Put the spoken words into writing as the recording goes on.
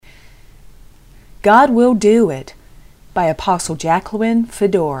God Will Do It by Apostle Jacqueline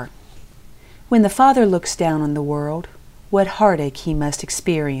Fedor. When the Father looks down on the world, what heartache he must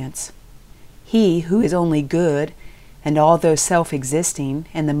experience. He who is only good, and although self-existing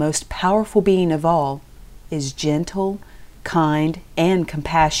and the most powerful being of all, is gentle, kind, and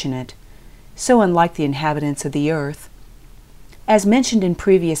compassionate, so unlike the inhabitants of the earth. As mentioned in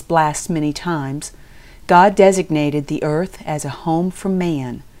previous blasts many times, God designated the earth as a home for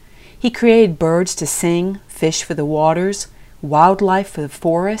man. He created birds to sing, fish for the waters, wildlife for the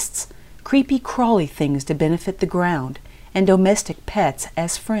forests, creepy crawly things to benefit the ground, and domestic pets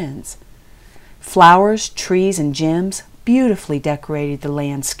as friends. Flowers, trees, and gems beautifully decorated the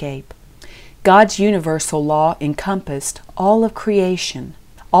landscape. God's universal law encompassed all of creation.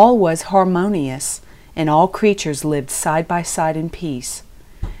 All was harmonious, and all creatures lived side by side in peace.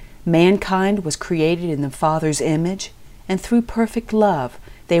 Mankind was created in the Father's image, and through perfect love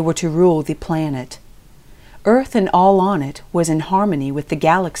they were to rule the planet. Earth and all on it was in harmony with the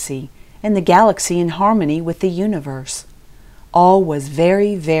galaxy, and the galaxy in harmony with the universe. All was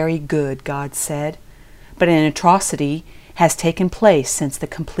very, very good, God said, but an atrocity has taken place since the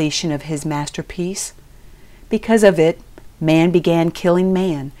completion of his masterpiece. Because of it, man began killing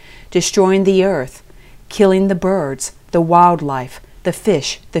man, destroying the earth, killing the birds, the wildlife, the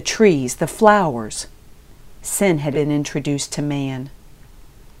fish, the trees, the flowers. Sin had been introduced to man.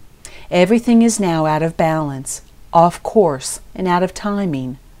 Everything is now out of balance, off course, and out of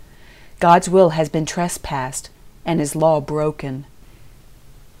timing. God's will has been trespassed, and his law broken.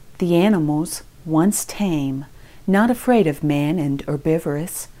 The animals, once tame, not afraid of man and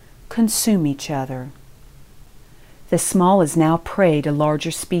herbivorous, consume each other. The small is now prey to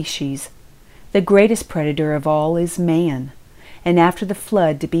larger species. The greatest predator of all is man, and after the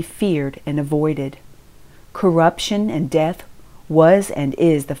flood to be feared and avoided. Corruption and death was and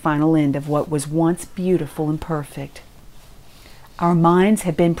is the final end of what was once beautiful and perfect. Our minds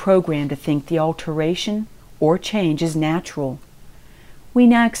have been programmed to think the alteration or change is natural. We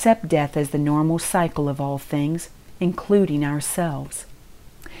now accept death as the normal cycle of all things, including ourselves.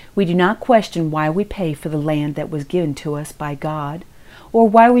 We do not question why we pay for the land that was given to us by God, or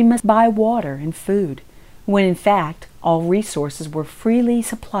why we must buy water and food, when in fact all resources were freely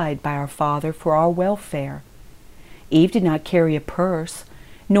supplied by our Father for our welfare. Eve did not carry a purse,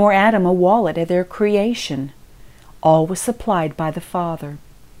 nor Adam a wallet at their creation. All was supplied by the Father.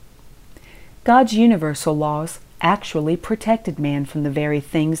 God's universal laws actually protected man from the very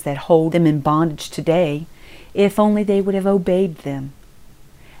things that hold them in bondage today, if only they would have obeyed them.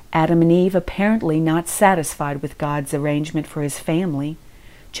 Adam and Eve, apparently not satisfied with God's arrangement for his family,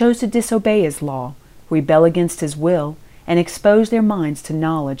 chose to disobey his law, rebel against his will, and expose their minds to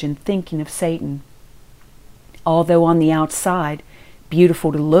knowledge and thinking of Satan. Although on the outside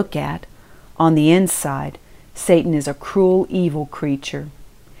beautiful to look at, on the inside Satan is a cruel, evil creature.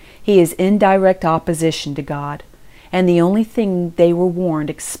 He is in direct opposition to God, and the only thing they were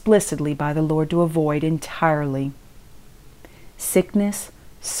warned explicitly by the Lord to avoid entirely. Sickness,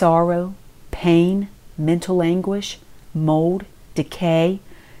 sorrow, pain, mental anguish, mold, decay,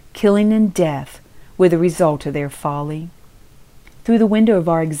 killing and death were the result of their folly. Through the window of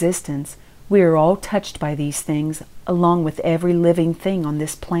our existence, we are all touched by these things, along with every living thing on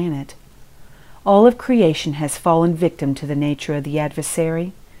this planet. All of creation has fallen victim to the nature of the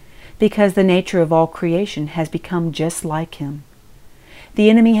adversary, because the nature of all creation has become just like him. The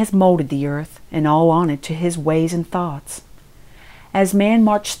enemy has molded the earth and all on it to his ways and thoughts. As man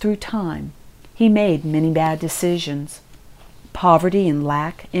marched through time, he made many bad decisions. Poverty and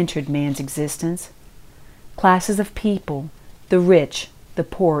lack entered man's existence. Classes of people, the rich, the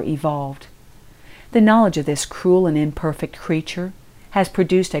poor, evolved. The knowledge of this cruel and imperfect creature has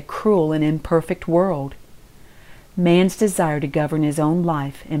produced a cruel and imperfect world. Man's desire to govern his own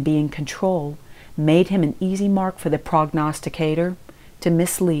life and be in control made him an easy mark for the prognosticator to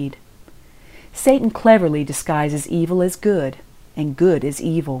mislead. Satan cleverly disguises evil as good, and good as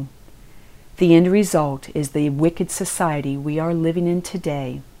evil. The end result is the wicked society we are living in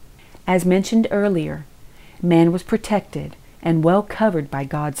today. As mentioned earlier, man was protected and well covered by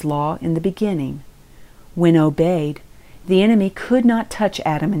God's law in the beginning. When obeyed, the enemy could not touch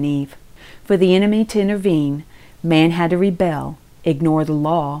Adam and Eve. For the enemy to intervene, man had to rebel, ignore the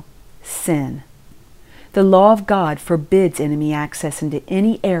law, sin. The law of God forbids enemy access into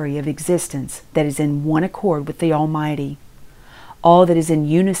any area of existence that is in one accord with the Almighty. All that is in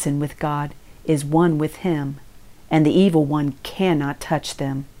unison with God is one with Him, and the evil one cannot touch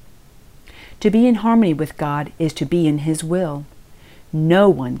them. To be in harmony with God is to be in His will. No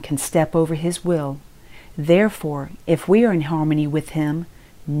one can step over His will. Therefore, if we are in harmony with Him,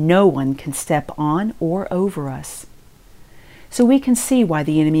 No one can step on or over us. So we can see why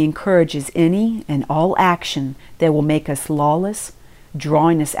the enemy encourages any and all action that will make us lawless,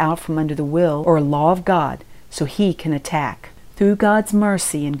 drawing us out from under the will or law of God so he can attack. Through God's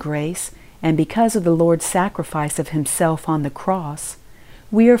mercy and grace, and because of the Lord's sacrifice of himself on the cross,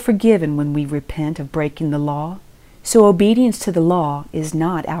 we are forgiven when we repent of breaking the law. So obedience to the law is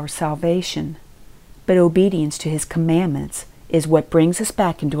not our salvation, but obedience to his commandments is what brings us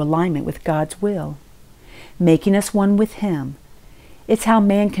back into alignment with God's will, making us one with him. It's how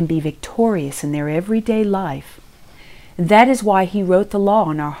man can be victorious in their everyday life. That is why he wrote the law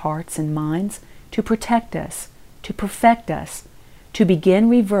on our hearts and minds, to protect us, to perfect us, to begin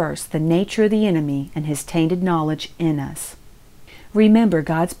reverse the nature of the enemy and his tainted knowledge in us. Remember,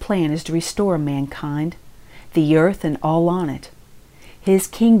 God's plan is to restore mankind, the earth and all on it. His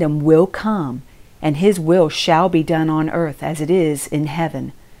kingdom will come, and his will shall be done on earth as it is in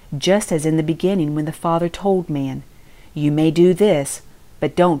heaven, just as in the beginning when the Father told man, "You may do this,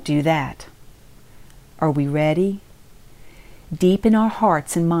 but don't do that." Are we ready? Deep in our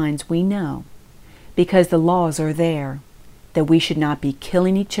hearts and minds we know, because the laws are there, that we should not be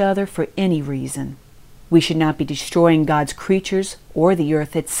killing each other for any reason. We should not be destroying God's creatures or the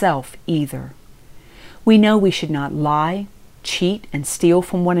earth itself either. We know we should not lie, cheat, and steal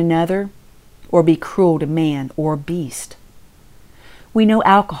from one another, or be cruel to man or beast. We know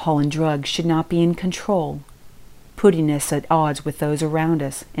alcohol and drugs should not be in control, putting us at odds with those around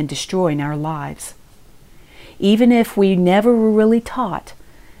us and destroying our lives. Even if we never were really taught,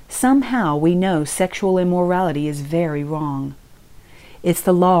 somehow we know sexual immorality is very wrong. It's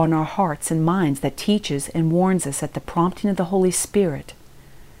the law in our hearts and minds that teaches and warns us at the prompting of the Holy Spirit.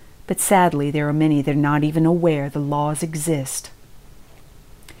 But sadly, there are many that are not even aware the laws exist.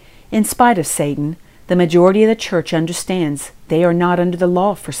 In spite of Satan, the majority of the church understands they are not under the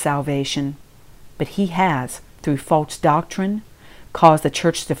law for salvation, but he has, through false doctrine, caused the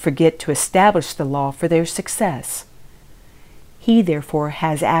church to forget to establish the law for their success. He therefore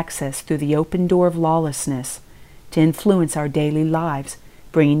has access through the open door of lawlessness to influence our daily lives,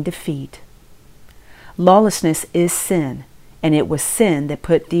 bringing defeat. Lawlessness is sin, and it was sin that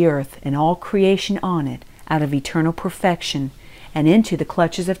put the earth and all creation on it out of eternal perfection and into the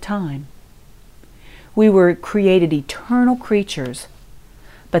clutches of time. We were created eternal creatures,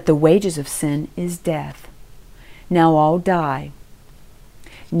 but the wages of sin is death. Now all die.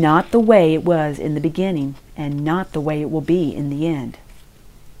 Not the way it was in the beginning, and not the way it will be in the end.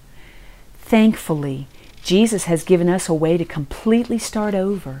 Thankfully, Jesus has given us a way to completely start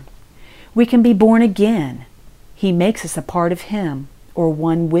over. We can be born again. He makes us a part of him, or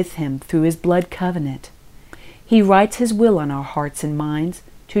one with him through his blood covenant. He writes his will on our hearts and minds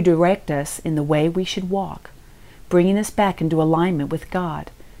to direct us in the way we should walk, bringing us back into alignment with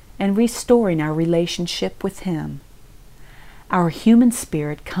God and restoring our relationship with him. Our human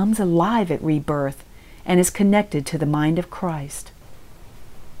spirit comes alive at rebirth and is connected to the mind of Christ.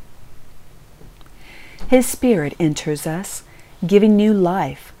 His Spirit enters us, giving new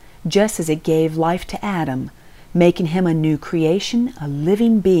life, just as it gave life to Adam, making him a new creation, a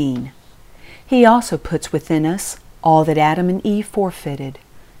living being. He also puts within us all that Adam and Eve forfeited: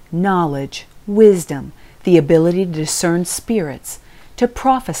 knowledge, wisdom, the ability to discern spirits, to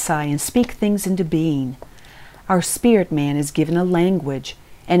prophesy and speak things into being. Our spirit man is given a language,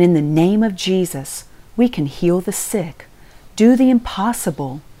 and in the name of Jesus, we can heal the sick, do the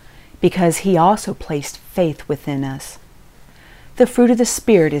impossible, because he also placed faith within us. The fruit of the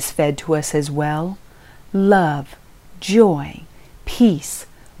Spirit is fed to us as well: love, joy, peace,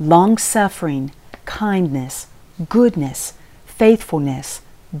 long-suffering, kindness, goodness, faithfulness,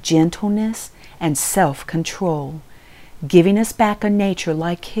 gentleness, and self-control, giving us back a nature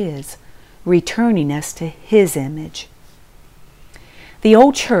like his, returning us to his image. The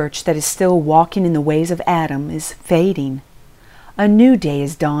old church that is still walking in the ways of Adam is fading. A new day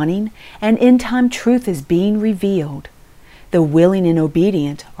is dawning, and end-time truth is being revealed. The willing and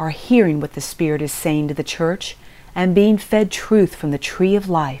obedient are hearing what the Spirit is saying to the church and being fed truth from the tree of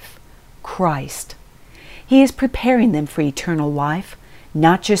life, Christ. He is preparing them for eternal life,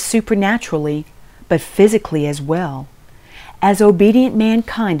 not just supernaturally, but physically as well. As obedient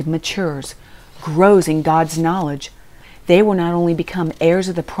mankind matures, grows in God's knowledge, they will not only become heirs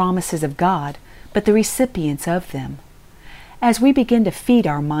of the promises of God, but the recipients of them. As we begin to feed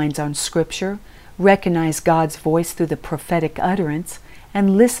our minds on Scripture, recognize God's voice through the prophetic utterance,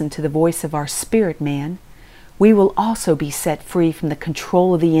 and listen to the voice of our spirit man, we will also be set free from the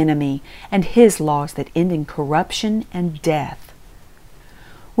control of the enemy and his laws that end in corruption and death.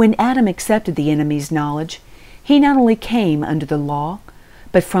 When Adam accepted the enemy's knowledge, he not only came under the law,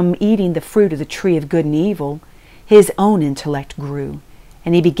 But from eating the fruit of the tree of good and evil, his own intellect grew,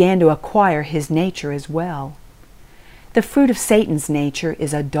 and he began to acquire his nature as well. The fruit of Satan's nature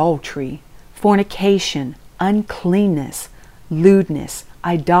is adultery, fornication, uncleanness, lewdness,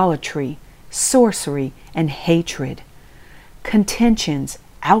 idolatry, sorcery, and hatred, contentions,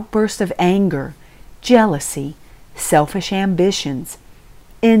 outbursts of anger, jealousy, selfish ambitions,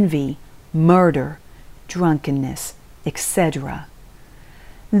 envy, murder, drunkenness, etc.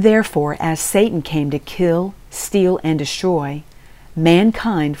 Therefore, as Satan came to kill, steal, and destroy,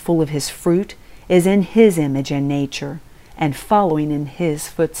 mankind full of his fruit is in his image and nature, and following in his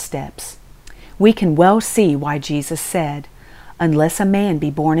footsteps. We can well see why Jesus said, "Unless a man be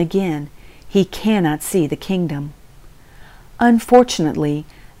born again, he cannot see the kingdom." Unfortunately,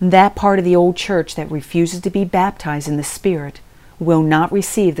 that part of the old church that refuses to be baptized in the Spirit will not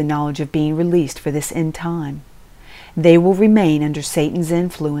receive the knowledge of being released for this end time. They will remain under Satan's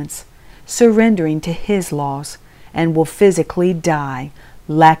influence, surrendering to his laws, and will physically die,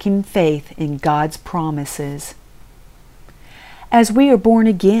 lacking faith in God's promises. As we are born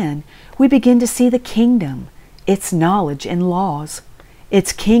again, we begin to see the kingdom, its knowledge and laws,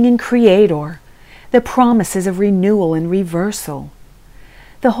 its King and Creator, the promises of renewal and reversal.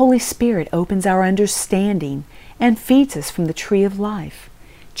 The Holy Spirit opens our understanding and feeds us from the tree of life,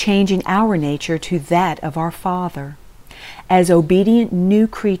 changing our nature to that of our Father. As obedient new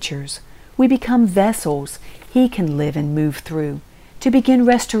creatures, we become vessels He can live and move through, to begin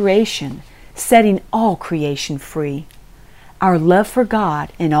restoration, setting all creation free. Our love for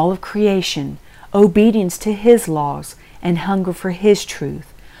God and all of creation, obedience to His laws, and hunger for His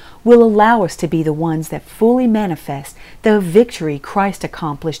truth will allow us to be the ones that fully manifest the victory Christ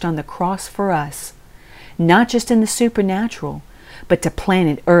accomplished on the cross for us, not just in the supernatural, but to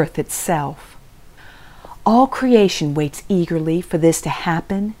planet Earth itself. All creation waits eagerly for this to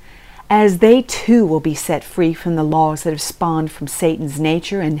happen, as they too will be set free from the laws that have spawned from Satan's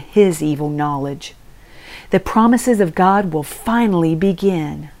nature and his evil knowledge. The promises of God will finally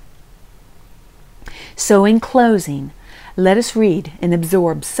begin. So in closing, let us read and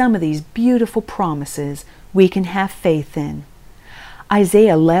absorb some of these beautiful promises we can have faith in.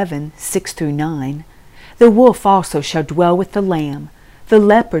 Isaiah 11:6-9. The wolf also shall dwell with the lamb, the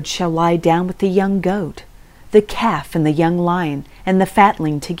leopard shall lie down with the young goat, the calf and the young lion and the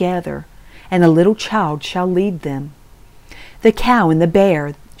fatling together, and a little child shall lead them. The cow and the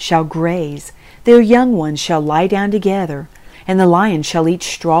bear shall graze, their young ones shall lie down together, and the lion shall eat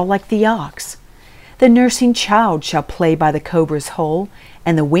straw like the ox. The nursing child shall play by the cobra's hole,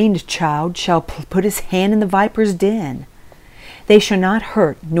 and the weaned child shall put his hand in the viper's den. They shall not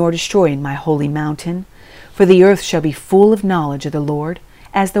hurt nor destroy in my holy mountain, for the earth shall be full of knowledge of the Lord,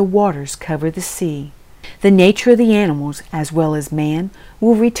 as the waters cover the sea. The nature of the animals, as well as man,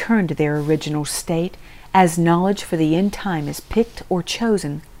 will return to their original state, as knowledge for the end time is picked or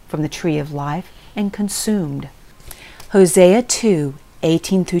chosen from the tree of life and consumed. Hosea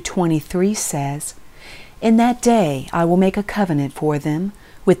 2:18-23 says, In that day I will make a covenant for them,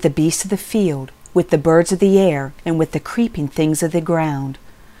 with the beasts of the field, with the birds of the air, and with the creeping things of the ground.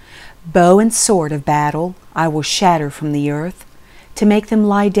 Bow and sword of battle I will shatter from the earth, to make them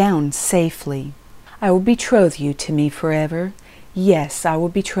lie down safely. I will betroth you to me forever. Yes, I will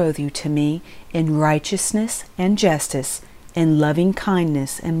betroth you to me in righteousness and justice, in loving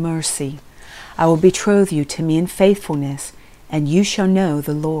kindness and mercy. I will betroth you to me in faithfulness, and you shall know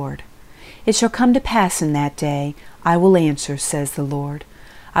the Lord. It shall come to pass in that day, I will answer, says the Lord.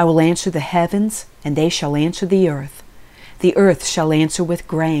 I will answer the heavens, and they shall answer the earth. The earth shall answer with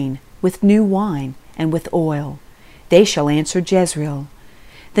grain, with new wine, and with oil. They shall answer Jezreel.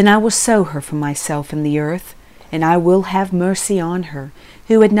 Then I will sow her for myself in the earth, and I will have mercy on her,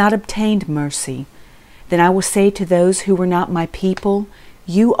 who had not obtained mercy. Then I will say to those who were not my people,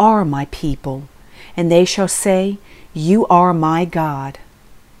 You are my people. And they shall say, You are my God.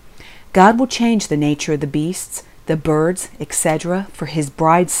 God will change the nature of the beasts, the birds, etc., for His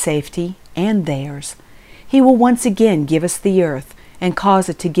bride's safety and theirs. He will once again give us the earth and cause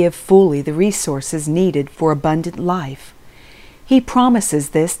it to give fully the resources needed for abundant life. He promises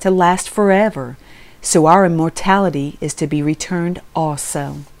this to last forever, so our immortality is to be returned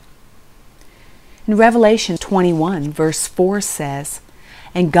also. In Revelation 21, verse 4 says,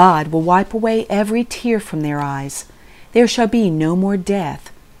 And God will wipe away every tear from their eyes. There shall be no more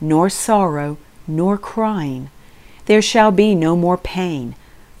death, nor sorrow, nor crying. There shall be no more pain,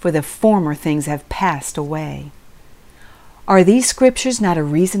 for the former things have passed away. Are these scriptures not a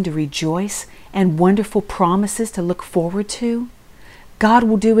reason to rejoice and wonderful promises to look forward to? God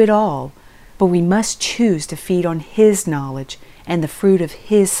will do it all, but we must choose to feed on His knowledge and the fruit of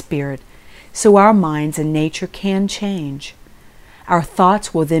His Spirit, so our minds and nature can change. Our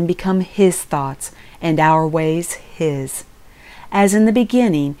thoughts will then become His thoughts, and our ways His. As in the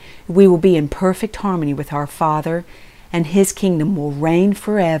beginning, we will be in perfect harmony with our Father, and His kingdom will reign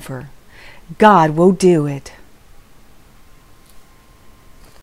forever. God will do it.